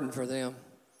 I'm burdened for them.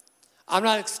 I'm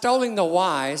not extolling the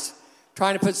wise,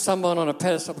 trying to put someone on a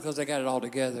pedestal because they got it all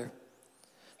together.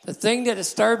 The thing that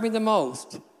disturbed me the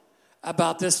most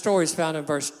about this story is found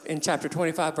in chapter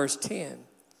 25, verse 10.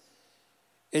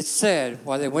 It said,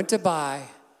 while they went to buy,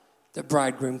 the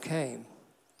bridegroom came.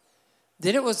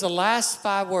 Then it was the last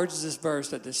 5 words of this verse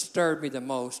that disturbed me the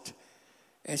most,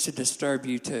 and should disturb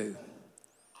you too.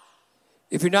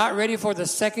 If you're not ready for the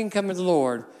second coming of the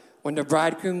Lord, when the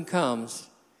bridegroom comes,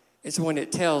 it's when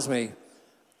it tells me,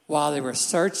 while they were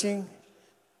searching,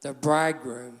 the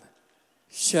bridegroom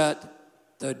shut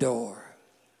the door.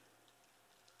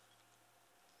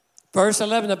 Verse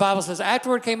 11, the Bible says,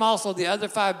 afterward came also the other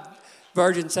 5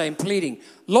 virgins, saying, pleading,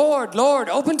 Lord, Lord,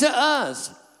 open to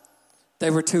us. They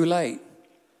were too late.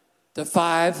 The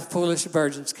 5 foolish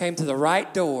virgins came to the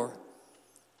right door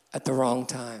at the wrong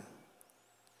time.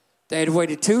 They had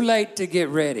waited too late to get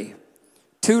ready,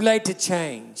 too late to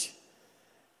change,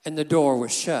 and the door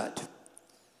was shut.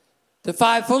 The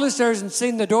 5 foolish virgins,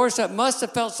 seeing the door shut, must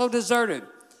have felt so deserted.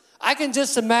 I can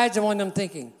just imagine one of them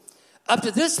thinking, up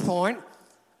to this point,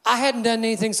 I hadn't done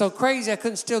anything so crazy I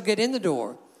couldn't still get in the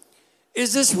door.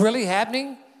 Is this really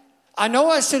happening? I know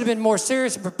I should have been more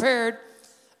serious and prepared.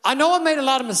 I know I made a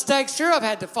lot of mistakes. Sure, I've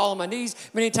had to fall on my knees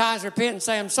many times, repent and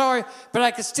say I'm sorry, but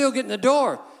I could still get in the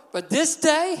door. But this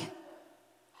day,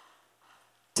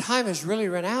 time has really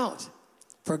run out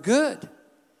for good.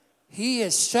 He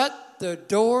has shut the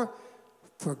door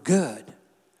for good.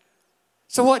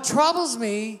 So what troubles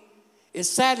me is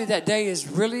sadly that day is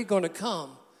really going to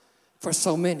come for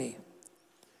so many.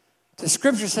 The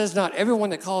scripture says not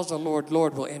everyone that calls the Lord,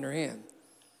 Lord will enter in.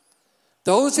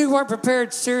 Those who weren't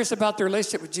prepared, serious about their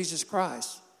relationship with Jesus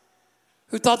Christ,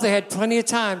 who thought they had plenty of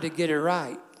time to get it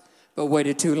right, but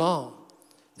waited too long.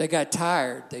 They got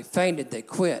tired, they fainted, they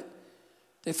quit.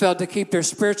 They failed to keep their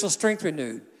spiritual strength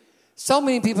renewed. So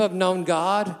many people have known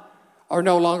God, are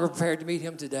no longer prepared to meet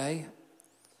him today.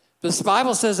 The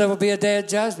Bible says there will be a day of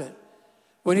judgment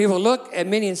when he will look at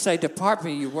many and say, depart from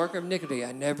me, you worker of iniquity,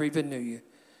 I never even knew you.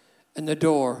 And the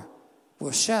door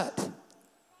will shut.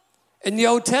 In the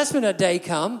Old Testament, a day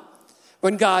come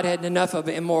when God had enough of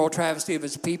an immoral travesty of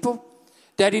his people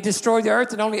that he destroyed the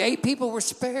earth and only 8 people were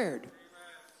spared.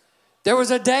 There was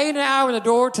a day and an hour when the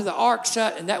door to the ark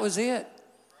shut, and that was it.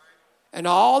 And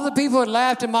all the people who had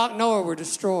laughed and mocked Noah were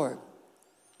destroyed.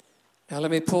 Now let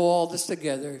me pull all this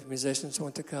together if musicians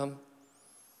want to come.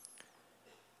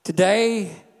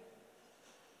 Today,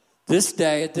 this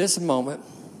day, at this moment,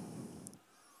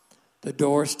 the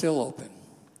door is still open.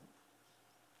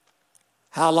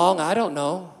 How long? I don't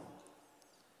know.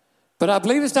 But I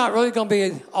believe it's not really going to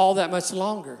be all that much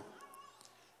longer.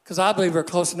 Because I believe we're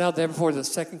close enough there before the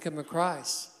second coming of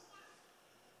Christ.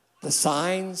 The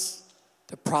signs,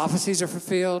 the prophecies are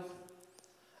fulfilled.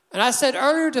 And I said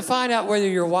earlier, to find out whether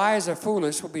you're wise or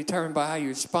foolish will be determined by how you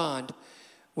respond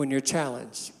when you're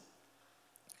challenged.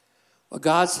 Well,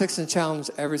 God's fixing to challenge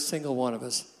every single one of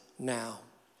us now.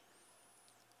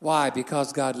 Why?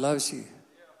 Because God loves you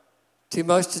too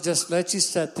much to just let you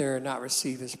sit there and not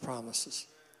receive his promises.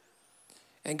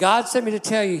 And God sent me to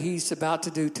tell you he's about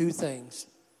to do 2 things.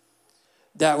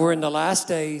 That we're in the last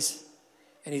days,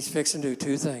 and he's fixing to do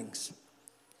 2 things.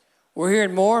 We're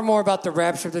hearing more and more about the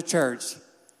rapture of the church,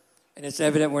 and it's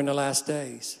evident we're in the last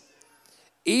days.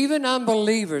 Even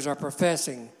unbelievers are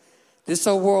professing this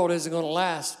old world isn't going to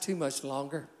last too much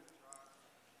longer.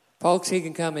 Folks, he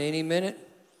can come at any minute.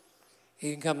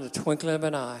 He can come in the twinkling of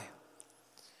an eye.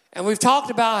 And we've talked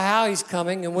about how he's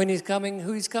coming and when he's coming,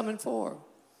 who he's coming for.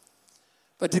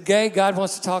 But today, God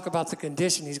wants to talk about the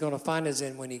condition he's going to find us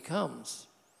in when he comes.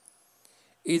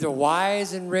 Either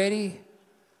wise and ready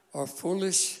or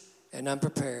foolish and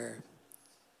unprepared.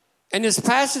 In this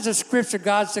passage of Scripture,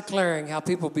 God's declaring how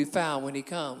people will be found when he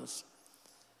comes.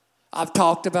 I've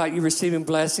talked about you receiving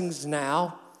blessings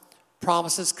now,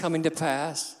 promises coming to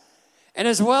pass, and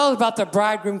as well about the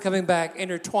bridegroom coming back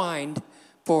intertwined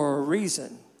for a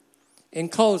reason. In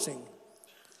closing,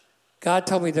 God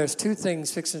told me there's two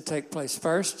things fixing to take place.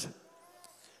 First,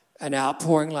 an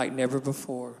outpouring like never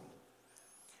before.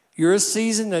 Your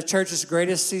season, the church's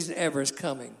greatest season ever, is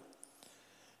coming.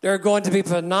 They're going to be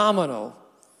phenomenal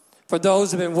for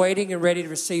those who have been waiting and ready to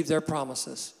receive their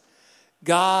promises.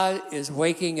 God is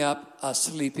waking up a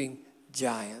sleeping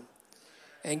giant.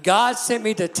 And God sent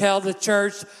me to tell the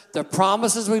church the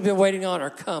promises we've been waiting on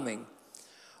are coming.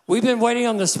 We've been waiting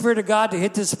on the Spirit of God to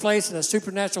hit this place in a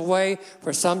supernatural way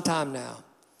for some time now.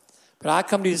 But I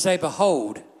come to you to say,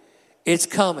 behold, it's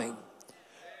coming.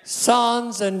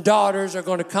 Sons and daughters are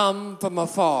going to come from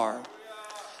afar.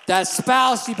 That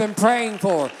spouse you've been praying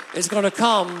for is going to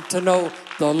come to know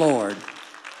the Lord.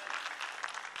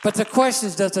 But the question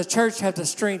is, does the church have the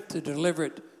strength to deliver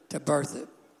it, to birth it?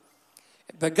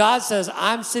 But God says,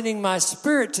 I'm sending my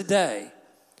Spirit today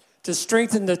to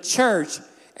strengthen the church.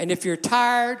 And if you're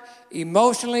tired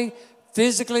emotionally,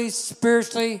 physically,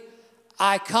 spiritually,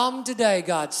 I come today,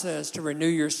 God says, to renew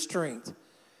your strength,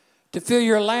 to fill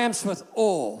your lamps with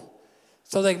oil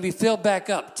so they can be filled back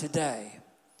up today.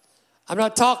 I'm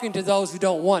not talking to those who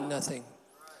don't want nothing.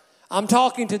 I'm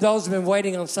talking to those who have been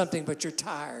waiting on something, but you're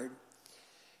tired.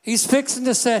 He's fixing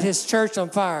to set his church on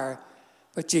fire,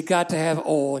 but you got to have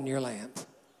oil in your lamp.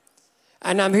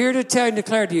 And I'm here to tell you and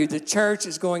declare to you, the church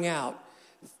is going out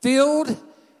filled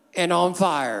and on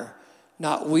fire,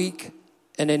 not weak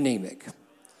and anemic.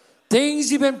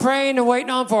 Things you've been praying and waiting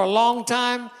on for a long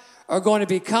time are going to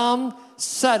become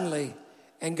suddenly.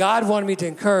 And God wanted me to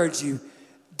encourage you,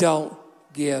 don't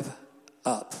give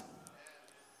up.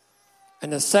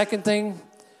 And the second thing,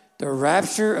 the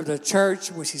rapture of the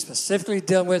church, which he's specifically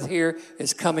dealing with here,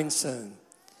 is coming soon.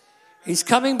 He's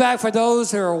coming back for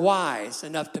those who are wise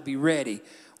enough to be ready,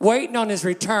 waiting on his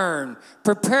return,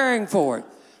 preparing for it.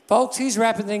 Folks, he's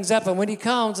wrapping things up, and when he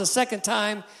comes the second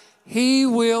time, he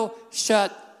will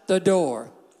shut the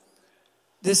door.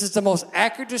 This is the most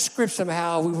accurate description of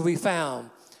how we will be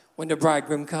found when the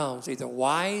bridegroom comes, either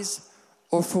wise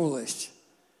or foolish.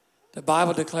 The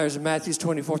Bible declares in Matthew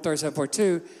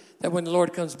 24:37-42 that when the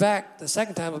Lord comes back, the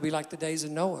second time will be like the days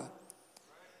of Noah.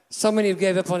 So many have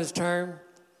gave up on his term.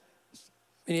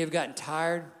 Many have gotten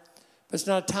tired. But it's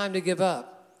not a time to give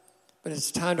up. But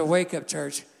it's time to wake up,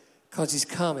 church, because he's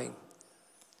coming.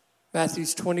 Matthew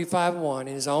 25:1,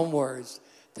 in his own words,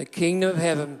 the kingdom of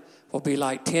heaven will be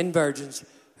like 10 virgins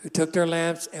who took their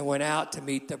lamps and went out to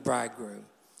meet the bridegroom.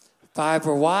 5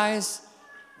 were wise,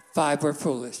 5 were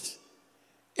foolish.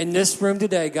 In this room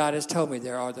today, God has told me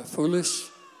there are the foolish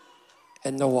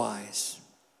and the wise.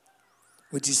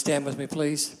 Would you stand with me,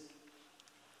 please?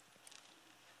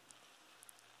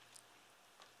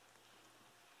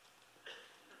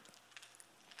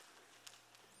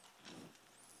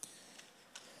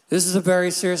 This is a very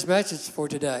serious message for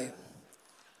today.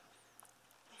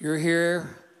 You're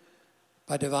here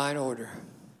by divine order.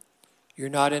 You're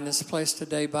not in this place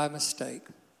today by mistake.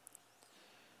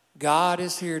 God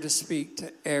is here to speak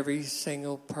to every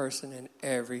single person in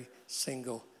every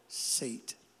single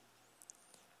seat.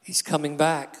 He's coming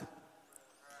back.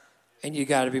 And you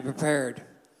got to be prepared.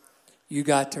 You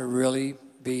got to really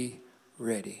be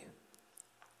ready.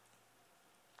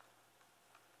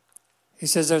 He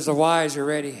says there's the wise, you're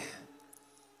ready,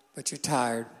 but you're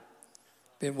tired.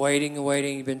 Been waiting and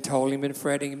waiting. You've been told, you've been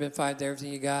fretting, you've been fighting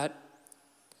everything you got.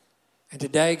 And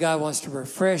today God wants to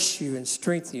refresh you and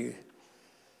strengthen you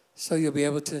so you'll be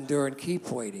able to endure and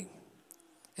keep waiting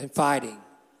and fighting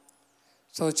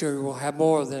so that you will have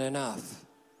more than enough.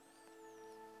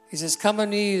 He says, come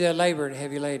unto ye that labor and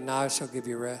heavy laden, and I shall give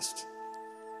you rest.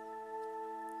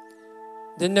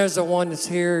 Then there's the one that's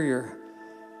here, your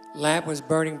lamp was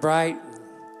burning bright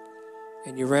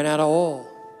and you ran out of oil.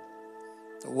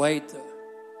 The weight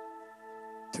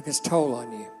took its toll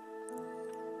on you.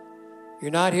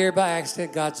 You're not here by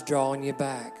accident. God's drawing you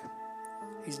back.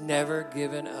 He's never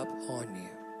given up on you.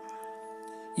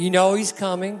 You know he's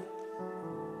coming.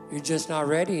 You're just not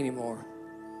ready anymore.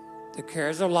 The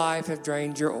cares of life have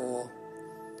drained your oil.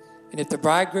 And if the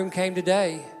bridegroom came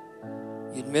today,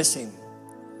 you'd miss him.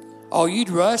 Oh, you'd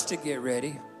rush to get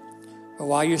ready. But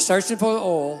while you're searching for the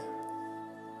oil,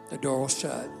 the door will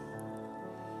shut.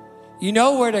 You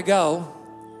know where to go.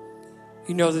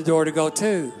 You know the door to go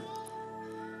to.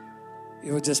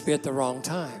 It will just be at the wrong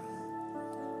time.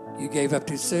 You gave up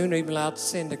too soon, or even allowed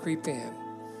sin to creep in.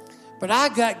 But I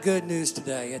got good news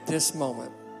today at this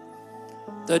moment.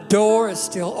 The door is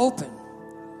still open.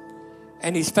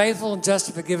 And he's faithful and just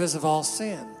to forgive us of all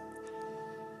sin.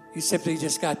 You simply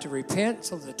just got to repent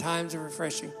so the times of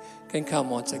refreshing can come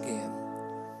once again.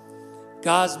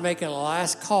 God's making a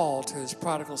last call to his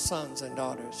prodigal sons and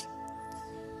daughters.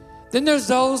 Then there's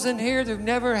those in here that have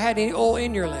never had any oil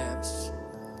in your lamps.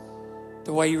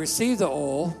 The way you receive the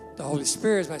oil, the Holy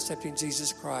Spirit, is by accepting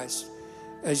Jesus Christ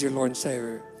as your Lord and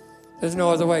Savior. There's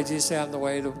no other way. Jesus said, I'm the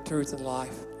way, the truth, and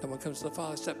life. No one comes to the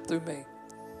Father except through me.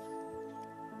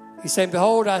 He said,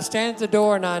 behold, I stand at the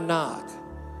door and I knock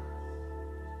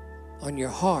on your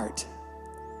heart.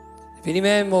 If any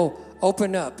man will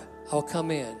open up, I'll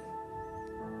come in.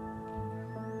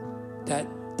 That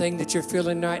thing that you're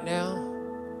feeling right now,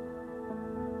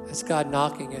 that's God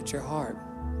knocking at your heart.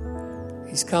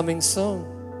 He's coming soon.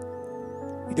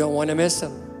 You don't want to miss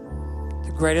him.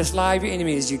 The greatest lie of your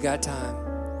enemy is you got time.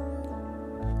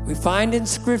 We find in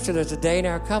Scripture there's a day in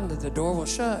our coming that the door will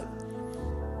shut.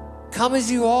 Come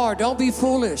as you are. Don't be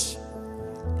foolish.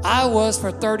 I was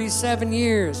for 37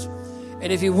 years.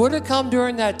 And if he would have come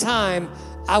during that time,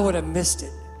 I would have missed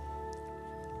it.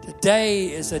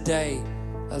 Today is a day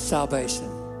of salvation.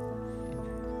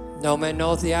 No man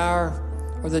knoweth the hour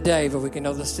or the day, but we can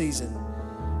know the season.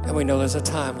 And we know there's a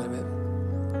time limit.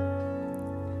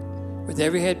 With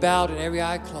every head bowed and every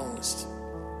eye closed.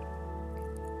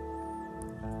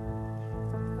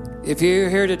 If you're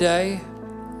here today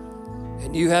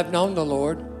and you have known the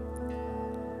Lord,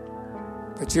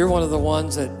 but you're one of the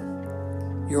ones that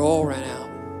your oil ran out,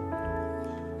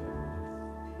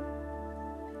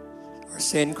 or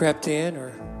sin crept in,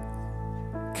 or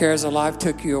cares of life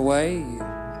took you away,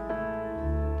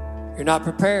 you're not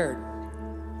prepared.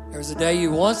 There was a day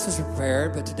you once was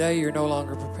prepared, but today you're no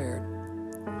longer prepared.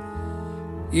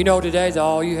 You know today that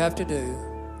all you have to do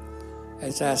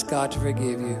is ask God to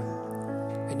forgive you,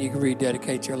 and you can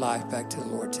rededicate your life back to the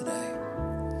Lord today.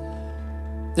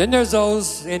 Then there's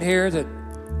those in here that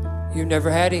you've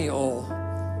never had any oil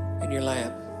in your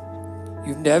lamp.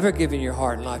 You've never given your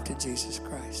heart and life to Jesus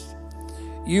Christ.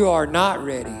 You are not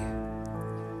ready.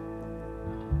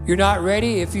 You're not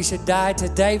ready. If you should die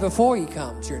today before he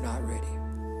comes, you're not ready.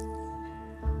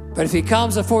 But if he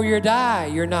comes before you die,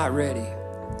 you're not ready.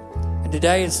 And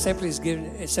today it's simple as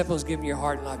giving your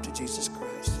heart and life to Jesus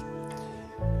Christ.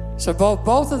 So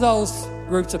both of those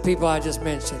groups of people I just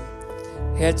mentioned,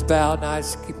 heads bowed and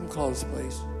eyes, keep them closed,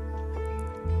 please.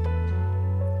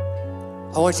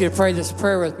 I want you to pray this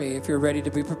prayer with me if you're ready to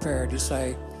be prepared. You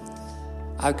say,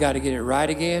 I've got to get it right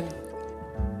again,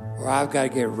 or I've got to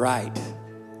get right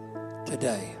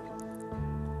today.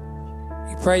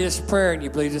 You pray this prayer and you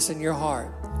believe this in your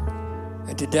heart.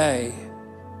 And today,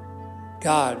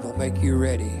 God will make you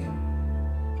ready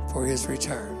for his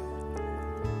return.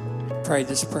 Pray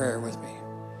this prayer with me.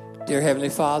 Dear Heavenly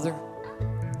Father,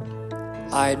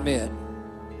 I admit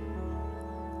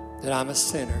that I'm a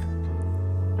sinner.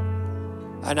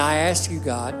 And I ask you,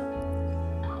 God,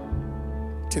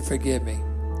 to forgive me.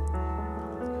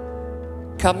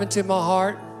 Come into my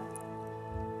heart.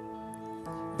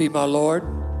 Be my Lord.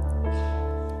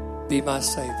 Be my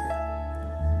Savior.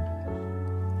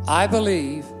 I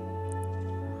believe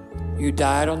you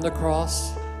died on the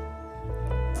cross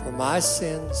for my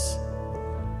sins,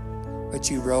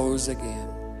 but you rose again.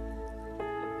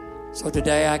 So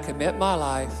today I commit my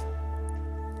life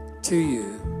to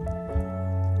you.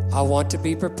 I want to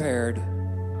be prepared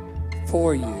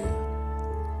for you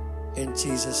in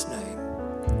Jesus' name.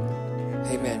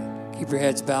 Amen. Keep your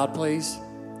heads bowed, please.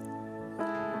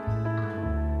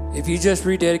 If you just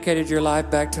rededicated your life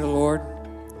back to the Lord,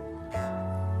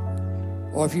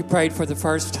 or if you prayed for the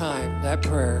first time that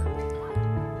prayer,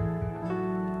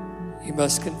 you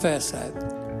must confess that.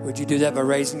 Would you do that by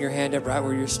raising your hand up right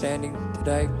where you're standing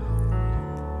today?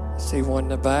 I see one in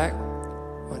the back,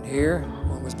 one here,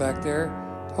 one was back there.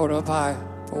 Hold them up high.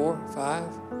 4, 5.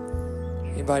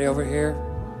 Anybody over here?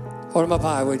 Hold them up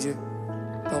high, would you?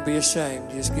 Don't be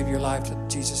ashamed. You just give your life to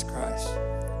Jesus Christ.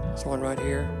 There's one right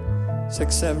here.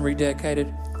 6, 7,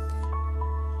 rededicated.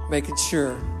 Making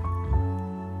sure.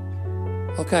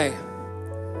 Okay.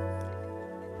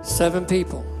 7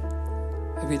 people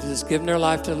have either just given their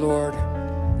life to the Lord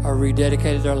or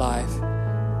rededicated their life.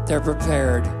 They're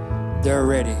prepared. They're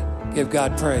ready. Give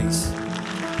God praise.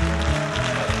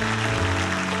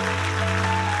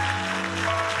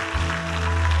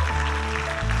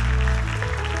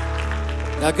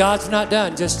 Now, God's not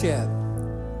done just yet.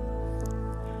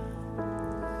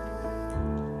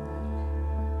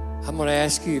 I'm going to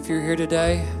ask you, if you're here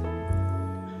today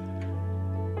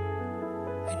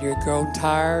and you're grown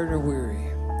tired or weary,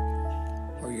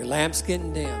 or your lamp's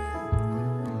getting dim,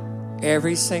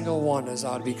 every single one of us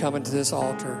ought to be coming to this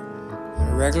altar on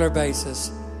a regular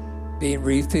basis, being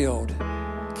refilled,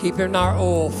 keeping our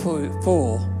oil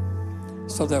full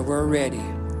so that we're ready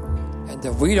and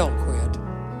that we don't quit.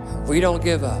 We don't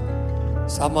give up.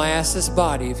 So I'm going to ask this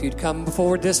body, if you'd come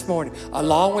forward this morning,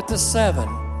 along with the 7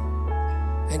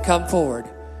 and come forward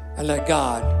and let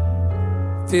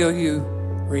God fill you,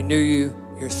 renew you,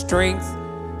 your strength.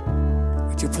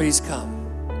 Would you please come?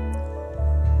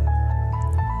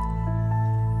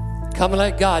 Come and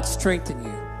let God strengthen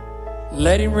you.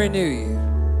 Let him renew you.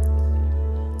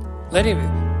 Let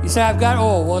him, you say, I've got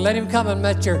oil. Well, let him come and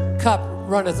let your cup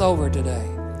runneth over today.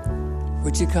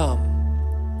 Would you come?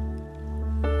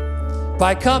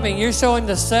 By coming, you're showing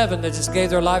the 7 that just gave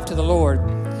their life to the Lord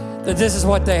that this is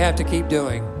what they have to keep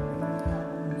doing.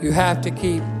 You have to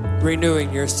keep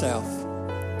renewing yourself.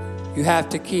 You have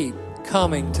to keep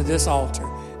coming to this altar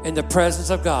in the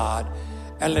presence of God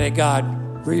and letting God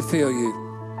refill you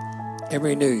and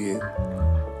renew you.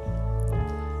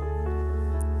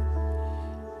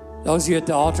 Those of you at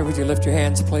the altar, would you lift your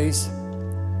hands, please?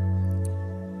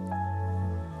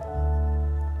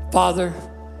 Father,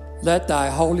 let thy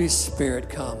Holy Spirit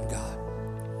come, God.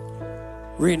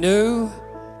 Renew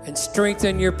and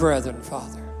strengthen your brethren,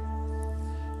 Father.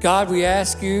 God, we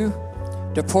ask you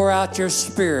to pour out your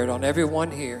Spirit on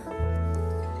everyone here.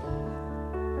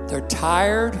 They're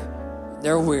tired,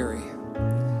 they're weary.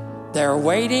 They're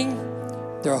waiting,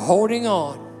 they're holding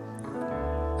on,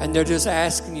 and they're just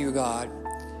asking you, God,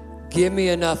 give me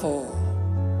enough oil.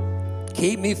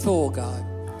 Keep me full, God,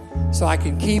 so I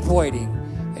can keep waiting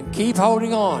and keep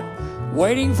holding on,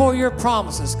 waiting for your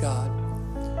promises, God,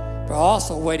 but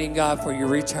also waiting, God, for your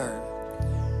return.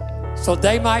 So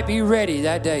they might be ready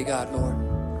that day, God,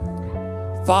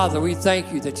 Lord. Father, we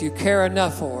thank you that you care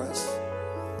enough for us.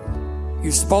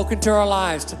 You've spoken to our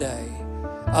lives today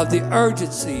of the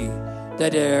urgency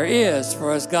that there is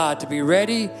for us, God, to be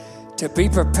ready, to be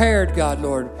prepared, God,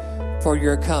 Lord, for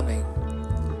your coming.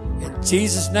 In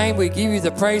Jesus' name, we give you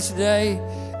the praise today.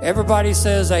 Everybody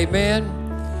says amen.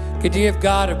 Could you give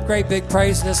God a great big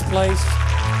praise in this place?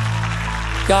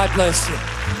 God bless you.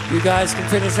 You guys can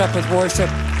finish up with worship.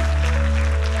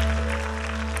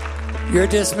 You're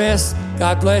dismissed.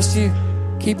 God bless you.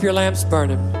 Keep your lamps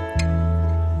burning.